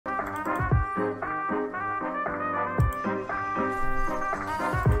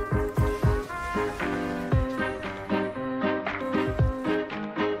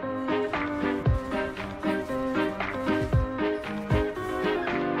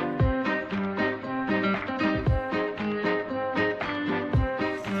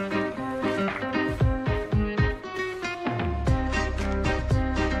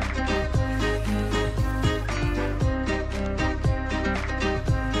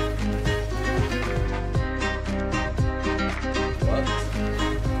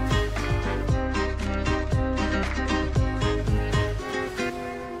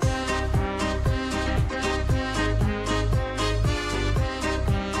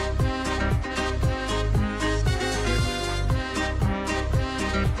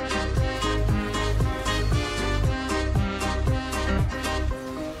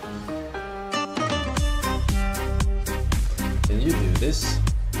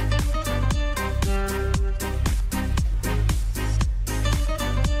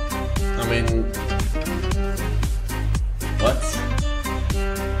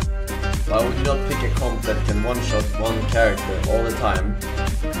one-shot one character all the time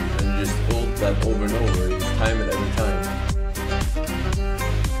and just ult that over and over. You just time it every time.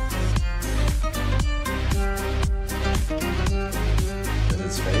 And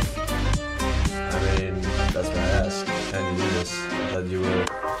it's fake. I mean, that's why I asked. Can you do this? I thought you were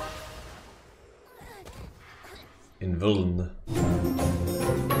in Vuln.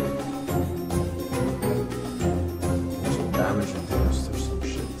 Some damage induced or some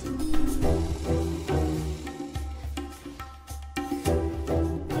shit.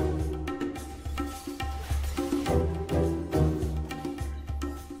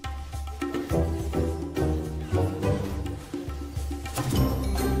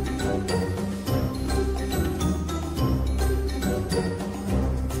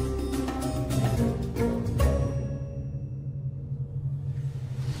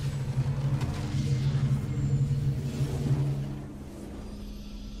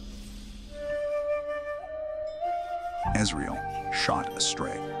 Ezreal shot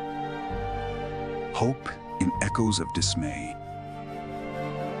astray. Hope in echoes of dismay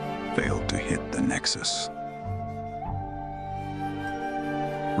failed to hit the Nexus.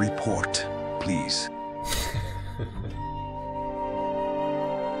 Report, please.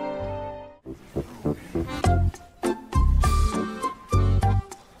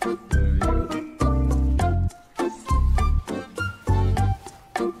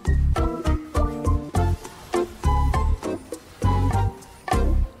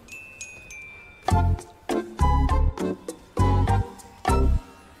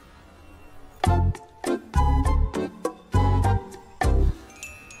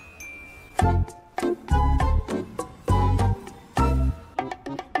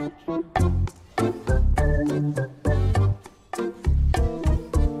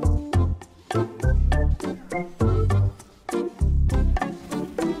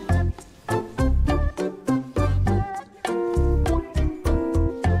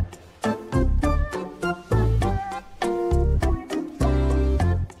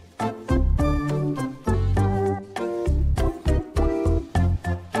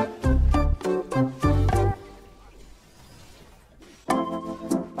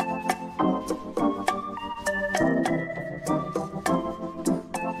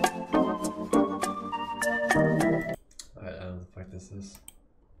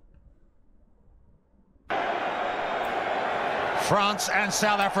 France and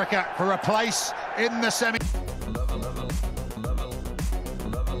South Africa for a place in the semi.